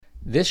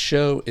This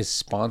show is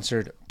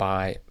sponsored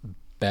by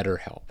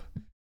BetterHelp.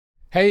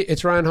 Hey,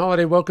 it's Ryan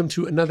Holiday. Welcome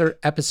to another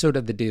episode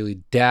of the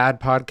Daily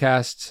Dad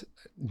podcast.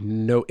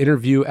 No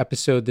interview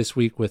episode this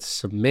week with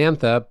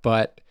Samantha,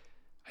 but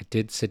I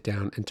did sit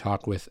down and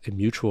talk with a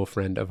mutual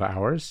friend of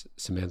ours.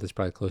 Samantha's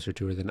probably closer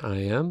to her than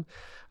I am.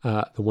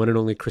 The one and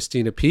only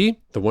Christina P.,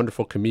 the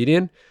wonderful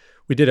comedian.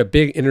 We did a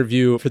big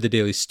interview for the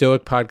Daily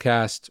Stoic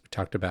podcast. We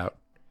talked about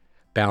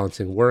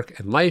balancing work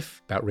and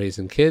life, about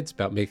raising kids,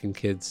 about making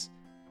kids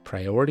a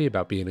priority,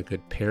 about being a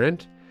good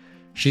parent.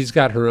 She's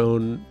got her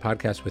own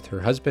podcast with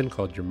her husband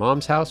called Your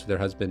Mom's House with her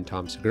husband,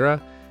 Tom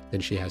Segura. Then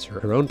she has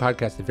her own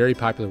podcast, the very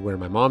popular Where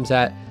My Mom's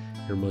At.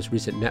 Her most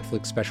recent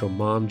Netflix special,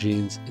 Mom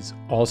Jeans, is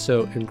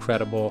also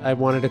incredible. I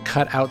wanted to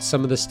cut out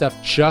some of the stuff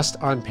just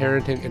on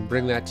parenting and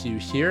bring that to you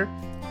here.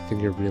 I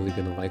think you're really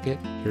going to like it.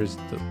 Here's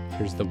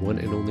the one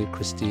and only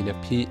Christina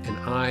P. and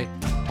I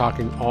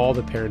talking all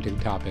the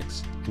parenting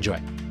topics. Enjoy.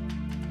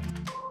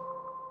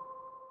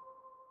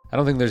 I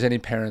don't think there's any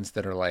parents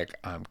that are like,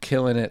 I'm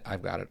killing it.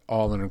 I've got it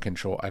all under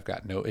control. I've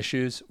got no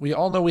issues. We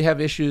all know we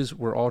have issues.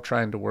 We're all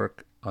trying to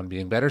work on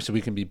being better so we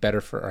can be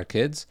better for our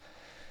kids.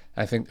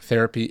 I think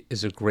therapy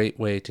is a great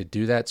way to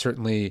do that.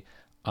 Certainly,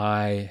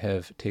 I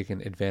have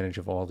taken advantage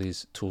of all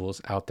these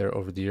tools out there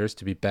over the years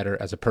to be better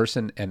as a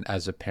person and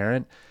as a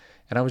parent.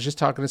 And I was just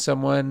talking to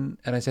someone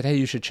and I said, hey,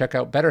 you should check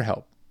out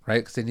BetterHelp, right?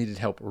 Because they needed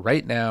help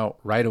right now,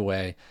 right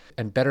away.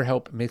 And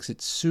BetterHelp makes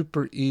it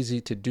super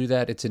easy to do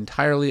that. It's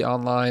entirely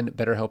online.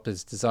 BetterHelp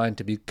is designed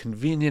to be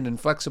convenient and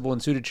flexible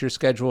and suited to your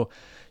schedule.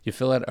 You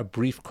fill out a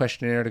brief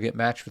questionnaire to get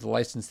matched with a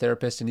licensed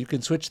therapist, and you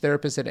can switch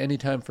therapists at any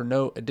time for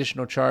no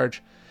additional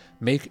charge.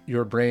 Make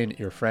your brain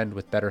your friend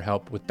with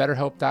BetterHelp. With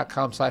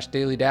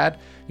BetterHelp.com/dailydad,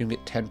 you can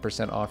get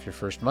 10% off your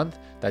first month.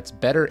 That's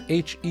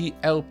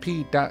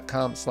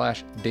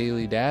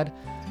BetterHelp.com/dailydad.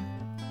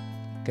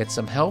 Get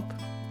some help.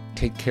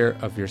 Take care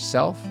of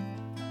yourself.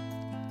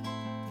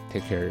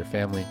 Take care of your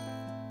family.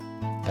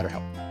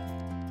 BetterHelp.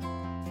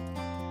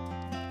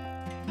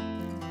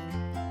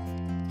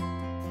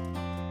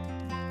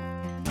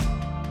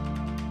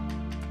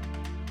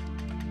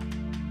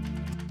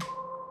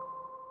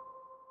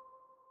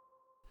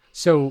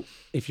 So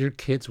if your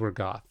kids were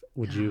goth,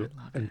 would you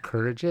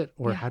encourage it?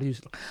 Or how do you?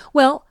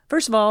 Well,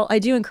 first of all, I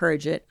do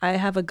encourage it. I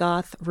have a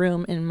goth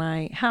room in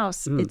my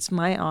house. It's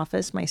my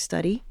office, my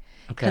study.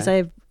 Because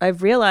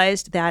I've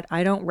realized that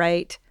I don't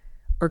write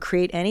or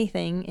create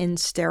anything in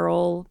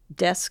sterile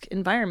desk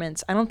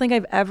environments. I don't think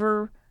I've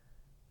ever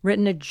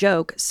written a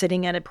joke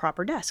sitting at a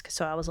proper desk.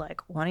 So I was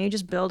like, why don't you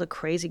just build a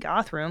crazy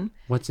goth room?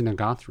 What's in a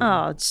goth room?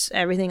 Oh, it's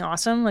everything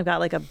awesome. I've got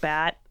like a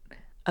bat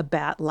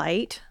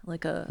light,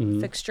 like a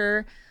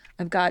fixture.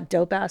 I've got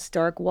dope ass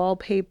dark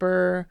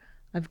wallpaper.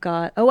 I've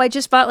got, I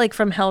just bought like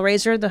from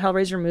Hellraiser, the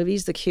Hellraiser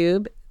movies, the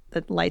cube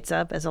that lights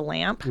up as a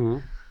lamp.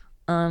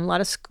 A lot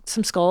of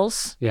some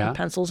skulls, with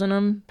pencils in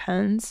them,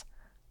 pens.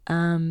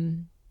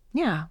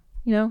 Dark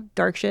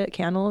shit,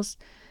 candles.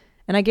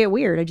 And I get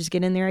weird. I just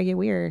get in there, I get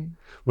weird.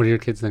 What do your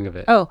kids think of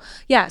it? Oh,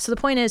 yeah. So the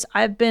point is,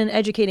 I've been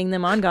educating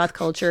them on goth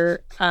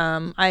culture.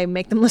 I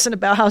make them listen to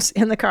Bauhaus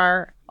in the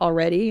car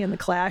already, and The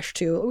Clash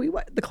too.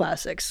 The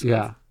classics.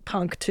 Yeah.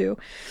 Punk too.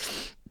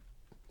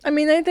 I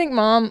mean, they think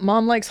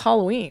mom likes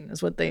Halloween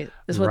is what they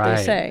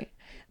say.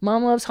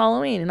 Mom loves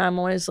Halloween, and I'm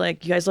always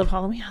like, you guys love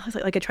Halloween?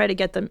 Like I try to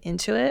get them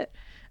into it.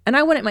 And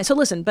I wouldn't mind. So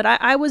listen, but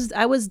I was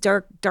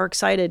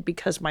dark-sided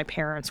because my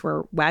parents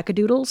were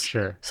wackadoodles.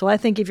 Sure. So I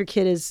think if your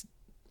kid is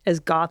as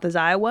goth as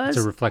I was,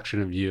 it's a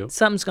reflection of you.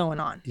 Something's going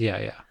on.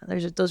 Yeah.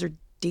 Those are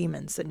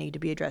demons that need to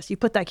be addressed. You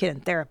put that kid in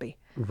therapy.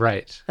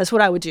 Right. That's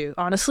what I would do.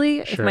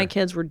 Honestly, if my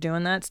kids were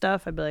doing that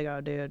stuff, I'd be like,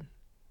 oh, dude,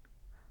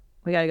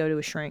 we got to go to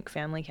a shrink,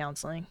 family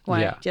counseling.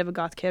 Why? Yeah. Do you have a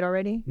goth kid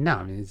already? No,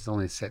 I mean, he's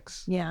only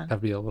 6. Yeah.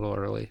 That'd be a little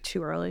early.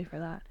 Too early for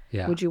that.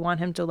 Yeah. Would you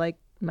want him to like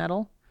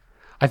metal?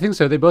 I think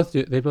so. They both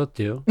do.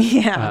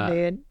 Yeah,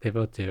 dude. They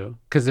both do.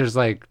 Because there's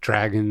like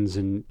dragons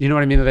and, you know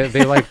what I mean?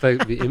 They like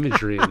the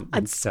imagery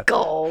and stuff.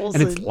 Skulls.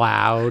 And it's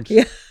loud.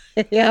 Yeah.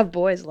 Yeah,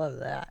 boys love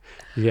that.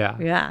 Yeah.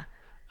 Yeah.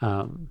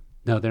 No,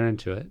 they're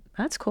into it.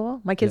 That's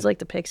cool. My kids like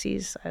the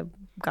Pixies. I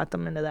got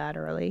them into that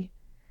early.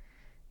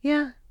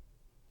 Yeah.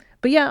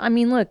 But yeah, I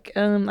mean, look,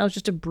 I was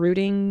just a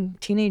brooding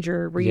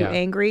teenager. Were you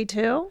angry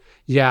too?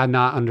 Yeah,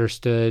 not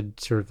understood.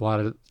 Sort of a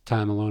lot of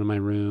time alone in my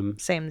room.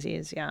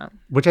 Samesies, yeah.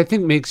 Which I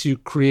think makes you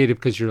creative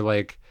because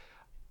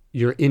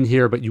you're in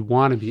here, but you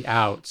want to be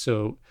out.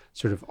 So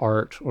sort of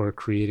art or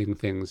creating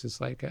things is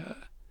like a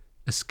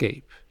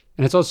escape.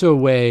 And it's also a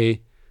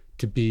way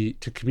to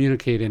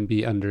communicate and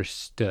be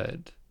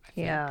understood.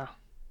 Yeah.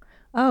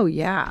 Oh,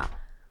 yeah.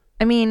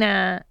 I mean,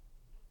 I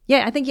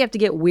think you have to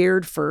get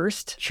weird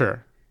first.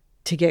 Sure.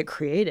 To get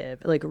creative,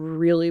 like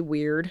really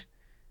weird.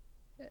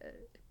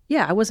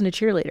 I wasn't a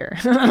cheerleader.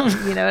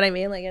 You know what I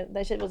mean? Like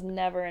that shit was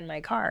never in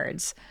my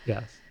cards.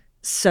 Yes.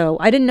 So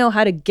I didn't know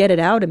how to get it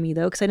out of me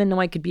though, because I didn't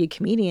know I could be a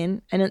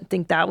comedian. I didn't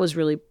think that was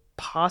really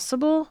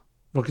possible.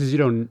 Well, because you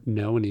don't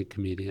know any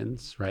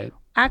comedians, right?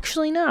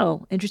 Actually,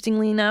 no.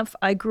 Interestingly enough,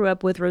 I grew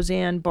up with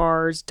Roseanne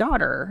Barr's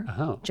daughter,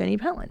 Jenny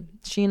Pellin.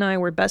 She and I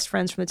were best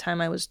friends from the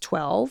time I was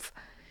 12.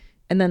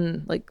 And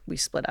then like we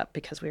split up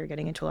because we were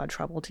getting into a lot of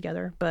trouble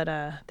together. But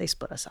they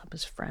split us up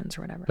as friends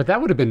or whatever. But that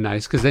would have been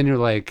nice because then you're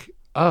like,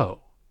 oh,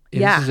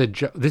 Yeah.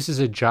 this is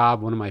a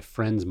job one of my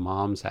friends'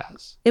 moms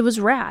has. It was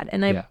rad.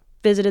 And I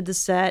visited the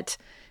set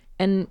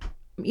and,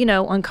 you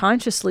know,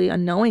 unconsciously,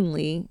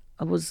 unknowingly,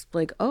 I was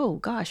like, oh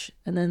gosh.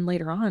 And then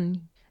later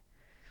on,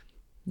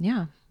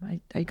 yeah,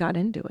 I got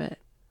into it.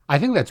 I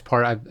think that's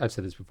I've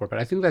said this before, but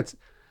I think that's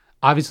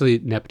obviously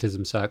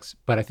nepotism sucks.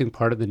 But I think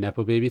part of the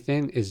Nepo baby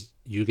thing is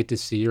you get to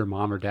see your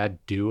mom or dad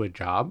do a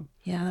job.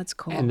 Yeah, that's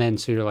cool. And then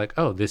so you're like,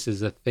 oh, this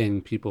is a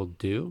thing people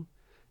do.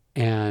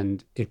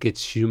 And it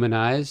gets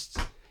humanized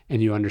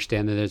and you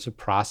understand that there's a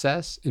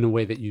process in a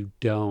way that you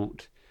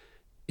don't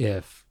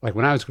if, like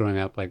when I was growing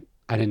up, like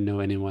I didn't know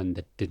anyone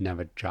that didn't have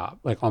a job.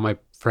 Like all my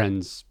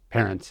friends'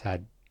 parents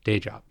had day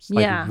jobs,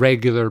 like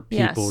regular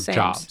people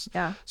jobs.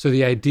 Yeah. So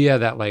the idea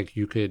that like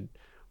you could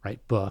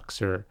write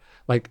books or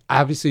like,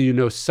 obviously, you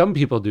know, some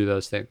people do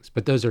those things,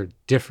 but those are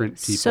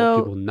different people,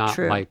 people not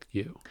like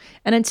you.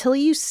 And until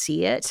you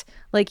see it,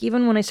 like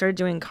even when I started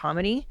doing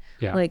comedy,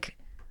 like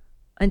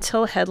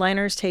until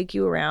headliners take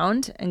you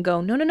around and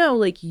go, no,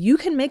 like you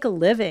can make a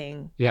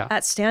living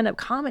at stand-up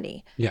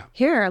comedy. Yeah.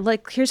 Here,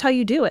 like, here's how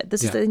you do it.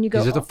 This is, and you go,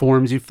 these are the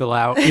forms you fill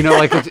out. You know,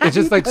 like it's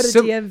just like,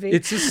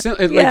 it's just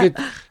like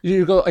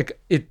you go like,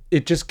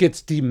 it just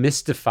gets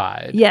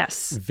demystified.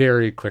 Yes.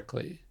 Very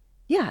quickly.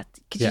 Yeah.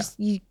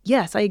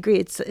 Yes, I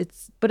agree.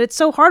 But it's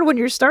so hard when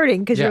you're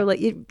starting because you're like,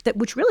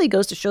 which really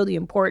goes to show the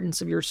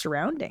importance of your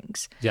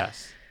surroundings.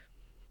 Yes.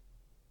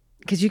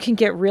 Because you can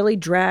get really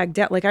dragged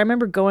out. Like I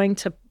remember going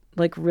to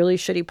like really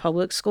shitty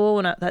public school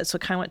and that's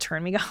what kind of what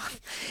turned me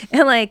off.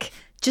 And like,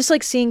 just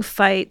like seeing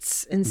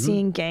fights and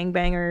seeing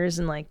gangbangers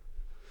and like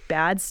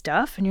bad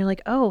stuff. And you're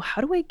like, oh,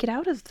 how do I get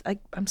out of,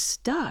 I'm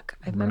stuck.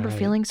 I remember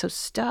feeling so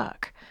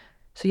stuck.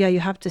 So yeah, you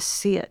have to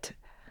see it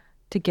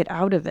to get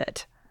out of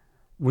it.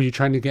 Were you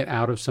trying to get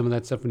out of some of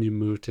that stuff when you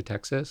moved to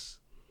Texas?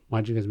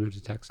 Why'd you guys move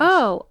to Texas?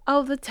 Oh,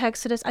 the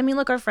Texas. I mean,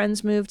 look, our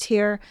friends moved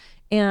here,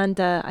 and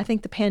I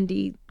think the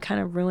pandemic kind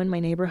of ruined my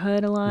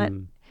neighborhood a lot.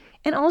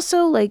 And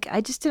also, like,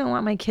 I just didn't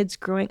want my kids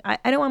I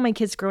don't want my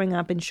kids growing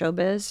up in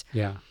showbiz.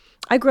 Yeah.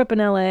 I grew up in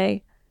LA.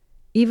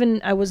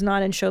 Even I was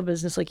not in show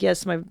business. Like,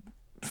 yes, my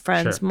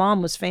friend's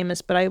mom was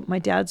famous, but my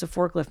dad's a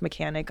forklift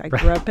mechanic. I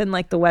grew up in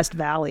like the West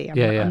Valley.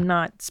 I'm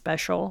not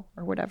special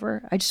or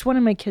whatever. I just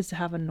wanted my kids to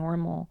have a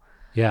normal.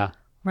 Yeah.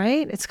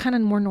 Right? It's kind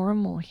of more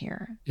normal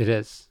here. It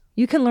is.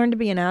 You can learn to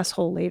be an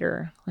asshole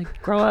later.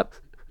 Like grow up.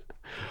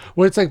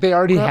 Well, it's like they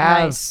already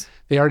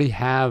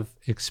have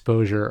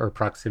exposure or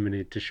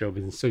proximity to show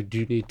business. So do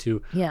you need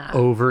to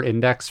over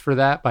index for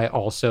that by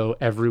also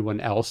everyone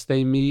else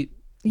they meet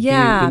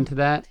being into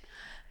that?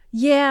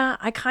 Yeah,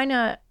 I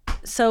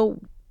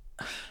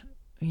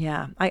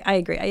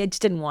agree. I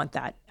just didn't want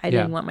that. I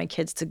didn't want my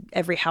kids to,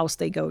 every house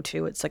they go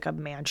to, it's like a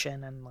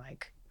mansion and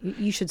like,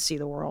 you should see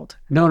the world.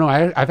 No,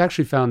 I've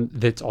actually found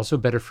that it's also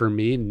better for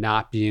me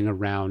not being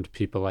around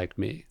people like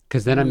me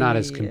because then I'm not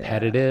as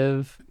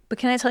competitive. But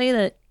can I tell you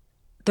that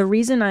the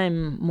reason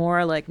I'm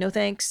more like, no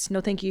thanks, no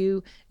thank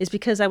you, is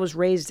because I was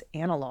raised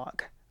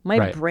analog.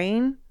 My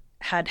brain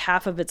had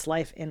half of its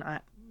life in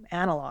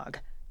analog.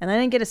 And I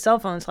didn't get a cell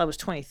phone until I was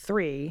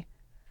 23.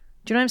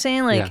 Do you know what I'm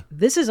saying? Like,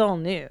 this is all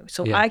new.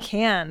 So I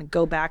can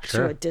go back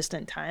to a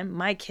distant time.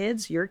 My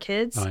kids, your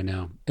kids. Oh, I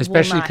know.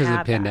 Especially because of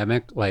the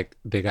pandemic. Like,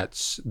 they got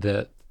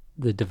the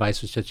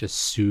device was such a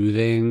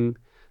soothing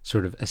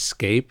sort of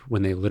escape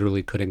when they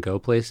literally couldn't go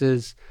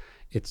places.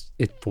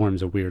 It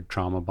forms a weird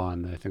trauma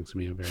bond that I think is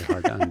going to be very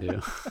hard to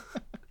undo.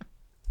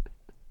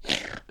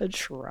 A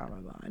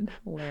trauma bond.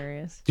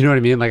 Hilarious. Do you know what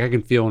I mean? Like, I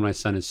can feel when my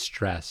son is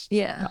stressed.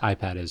 Yeah. The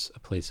iPad is a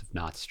place of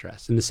not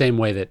stress. In the same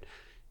way that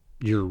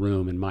your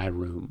room and my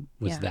room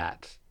was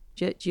that.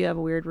 Do you have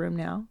a weird room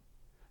now?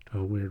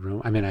 A weird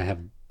room? I mean, I have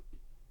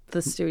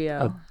the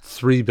studio.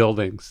 3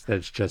 buildings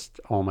that's just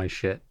all my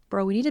shit.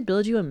 Bro, we need to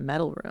build you a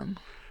metal room.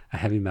 A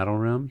heavy metal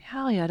room?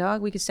 Hell yeah,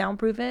 dog. We could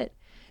soundproof it,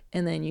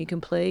 and then you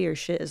can play your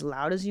shit as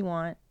loud as you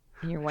want,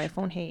 and your wife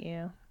won't hate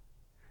you.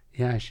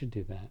 Yeah, I should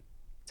do that.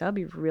 That would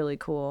be really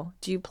cool.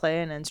 Do you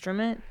play an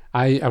instrument?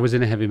 I was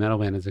in a heavy metal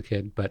band as a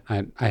kid, but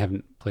I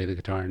haven't played the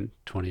guitar in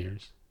 20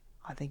 years.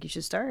 I think you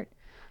should start.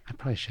 I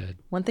probably should.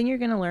 One thing you're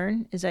going to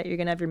learn is that you're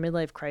going to have your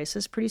midlife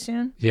crisis pretty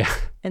soon. Yeah.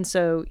 And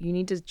so you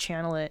need to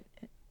channel it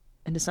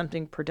into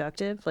something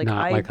productive. Like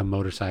Not like a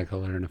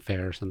motorcycle or an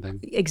affair or something.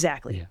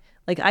 Exactly. Yeah.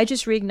 Like I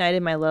just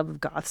reignited my love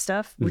of goth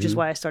stuff, which is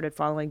why I started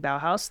following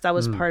Bauhaus. That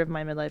was part of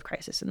my midlife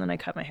crisis. And then I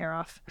cut my hair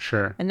off.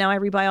 Sure. And now I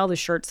rebuy all the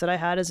shirts that I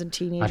had as a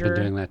teenager. I've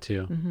been doing that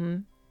too. Mm-hmm.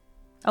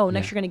 Oh,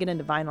 next you're going to get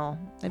into vinyl.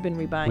 I've been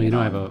rebuying Well, you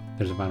know,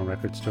 there's a vinyl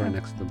record store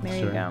next to the bookstore.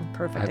 There you go.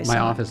 Perfect. My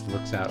office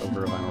looks out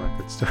over a vinyl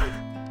record store.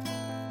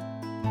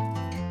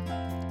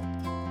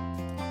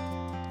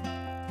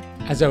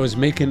 As I was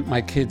making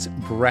my kids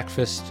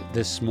breakfast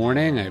this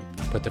morning, I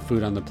put the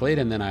food on the plate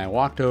and then I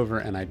walked over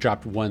and I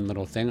dropped one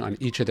little thing on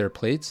each of their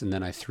plates and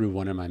then I threw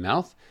one in my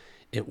mouth.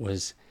 It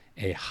was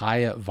a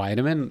Haya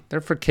vitamin.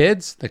 They're for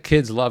kids. The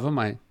kids love them.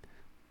 I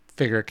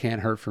figure it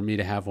can't hurt for me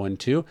to have one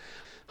too.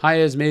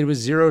 Haya is made with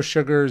 0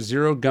 sugar,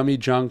 0 gummy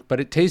junk,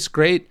 but it tastes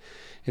great.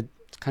 It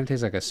kind of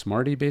tastes like a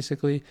Smartie,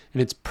 basically,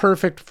 and it's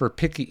perfect for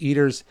picky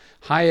eaters.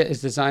 Haya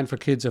is designed for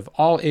kids of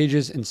all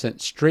ages and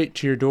sent straight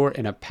to your door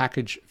in a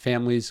package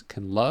families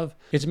can love.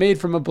 It's made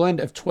from a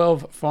blend of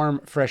 12 farm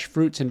fresh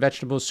fruits and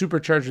vegetables,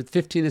 supercharged with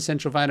 15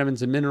 essential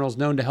vitamins and minerals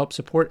known to help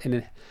support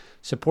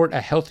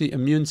a healthy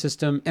immune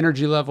system,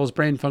 energy levels,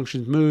 brain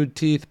functions, mood,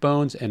 teeth,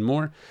 bones, and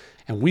more.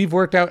 And we've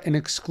worked out an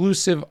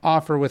exclusive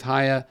offer with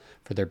Haya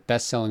for their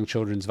best-selling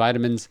children's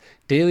vitamins.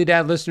 Daily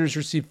Dad listeners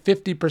receive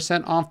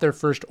 50% off their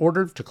first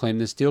order. To claim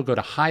this deal, go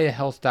to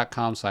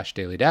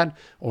hiyahealth.com/dailydad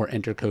or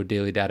enter code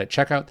dailydad at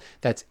checkout.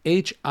 That's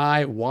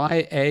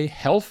HIYA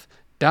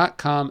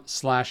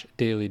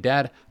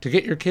health.com/dailydad to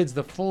get your kids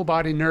the full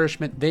body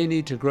nourishment they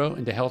need to grow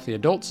into healthy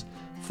adults.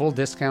 Full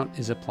discount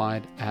is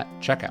applied at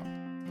checkout.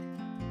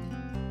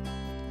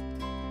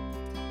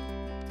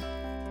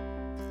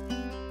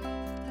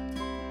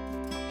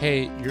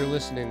 Hey, you're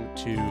listening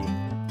to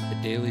the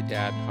Daily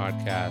Dad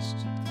Podcast,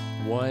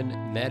 one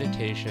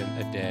meditation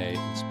a day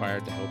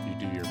inspired to help you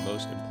do your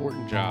most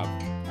important job,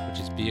 which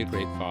is be a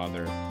great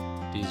father.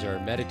 These are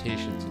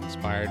meditations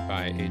inspired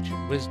by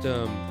ancient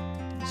wisdom,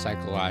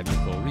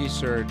 psychological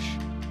research,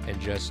 and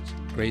just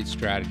great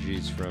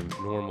strategies from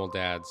normal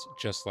dads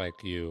just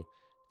like you.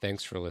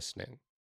 Thanks for listening.